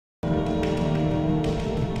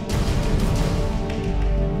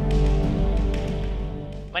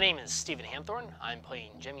My name is James Hanthorn. I'm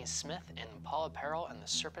playing Jimmy Smith in Paula Peril and the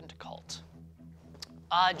Serpent Cult.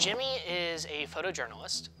 Jimmy is a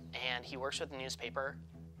photojournalist, and he works with the newspaper,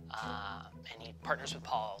 and he partners with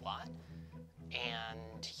Paula a lot.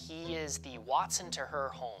 And he is the Watson to her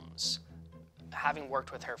Holmes. Having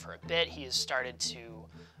worked with her for a bit, he has started to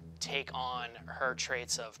take on her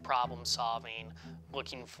traits of problem solving,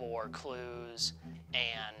 looking for clues,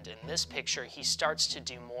 and in this picture he starts to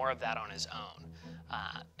do more of that on his own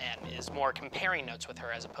and is more comparing notes with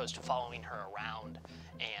her as opposed to following her around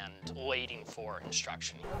and waiting for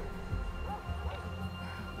instruction.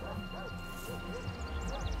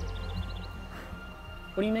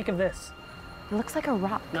 What do you make of this? It looks like a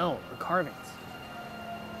rock. No, the carvings.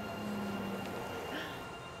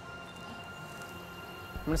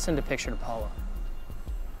 I'm gonna send a picture to Paula.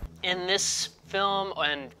 In this film,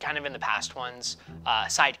 and kind of in the past ones,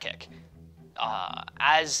 sidekick.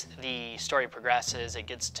 As the story progresses, it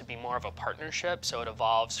gets to be more of a partnership, so it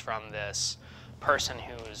evolves from this person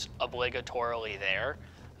who's obligatorily there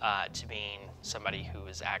to being somebody who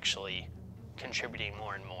is actually contributing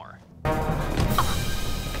more and more.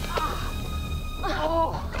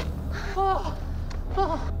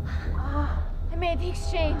 I made the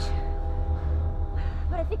exchange,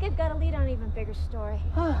 but I think I've got a lead on an even bigger story.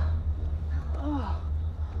 Come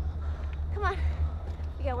on,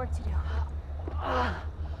 we got work to do.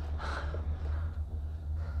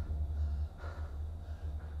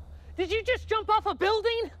 Did you just jump off a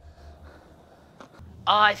building?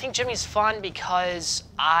 I think Jimmy's fun because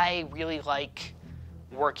I really like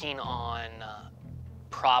working on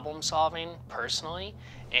problem solving personally,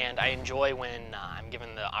 and I enjoy when I'm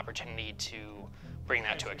given the opportunity to bring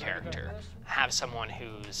that to a character. Have someone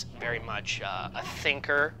who's very much a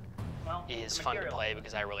thinker is fun to play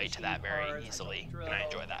because I relate to that very easily, and I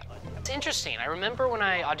enjoy that. It's interesting. I remember when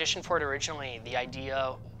I auditioned for it originally, the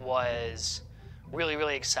idea was really,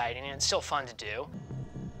 really exciting, and it's still fun to do.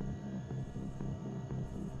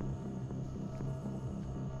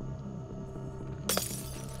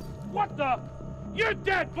 What the? You're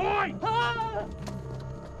dead, boy!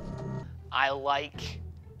 I like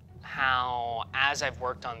how, as I've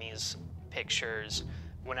worked on these pictures,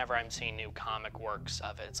 whenever I'm seeing new comic works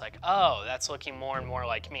of it, it's like, oh, that's looking more and more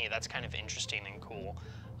like me. That's kind of interesting and cool.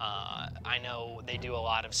 I know they do a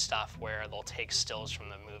lot of stuff where they'll take stills from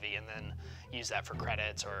the movie and then use that for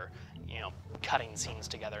credits or, you know, cutting scenes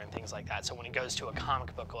together and things like that. So when it goes to a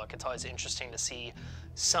comic book look, it's always interesting to see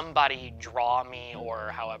somebody draw me or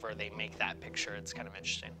however they make that picture. It's kind of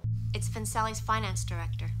interesting. It's Vincelli's finance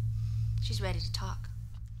director. She's ready to talk.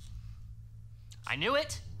 I knew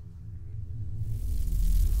it.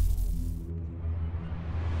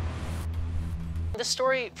 The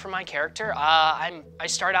story for my character, I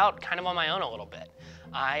start out kind of on my own a little bit.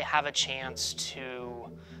 I have a chance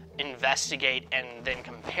to investigate and then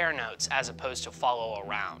compare notes as opposed to follow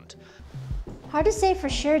around. Hard to say for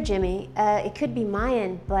sure, Jimmy. It could be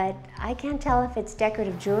Mayan, but I can't tell if it's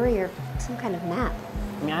decorative jewelry or some kind of map.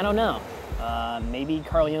 I mean, I don't know. Maybe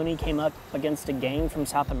Corleone came up against a gang from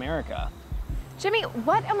South America. Jimmy,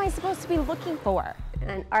 what am I supposed to be looking for?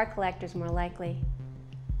 An art collector's more likely.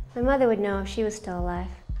 My mother would know if she was still alive.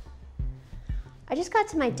 I just got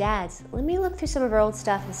to my dad's. Let me look through some of her old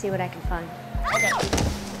stuff and see what I can find. Okay.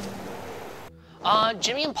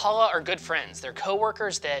 Jimmy and Paula are good friends. They're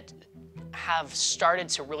co-workers that have started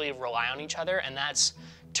to really rely on each other, and that's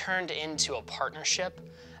turned into a partnership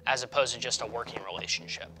as opposed to just a working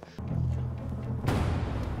relationship.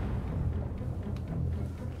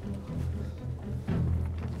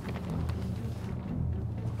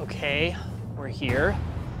 Okay, we're here.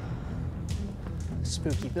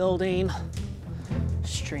 Spooky building,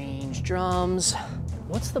 strange drums.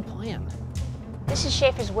 What's the plan? This is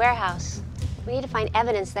Schaefer's warehouse. We need to find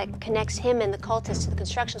evidence that connects him and the cultists to the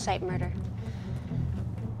construction site murder.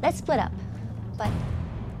 Let's split up, but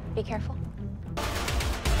be careful.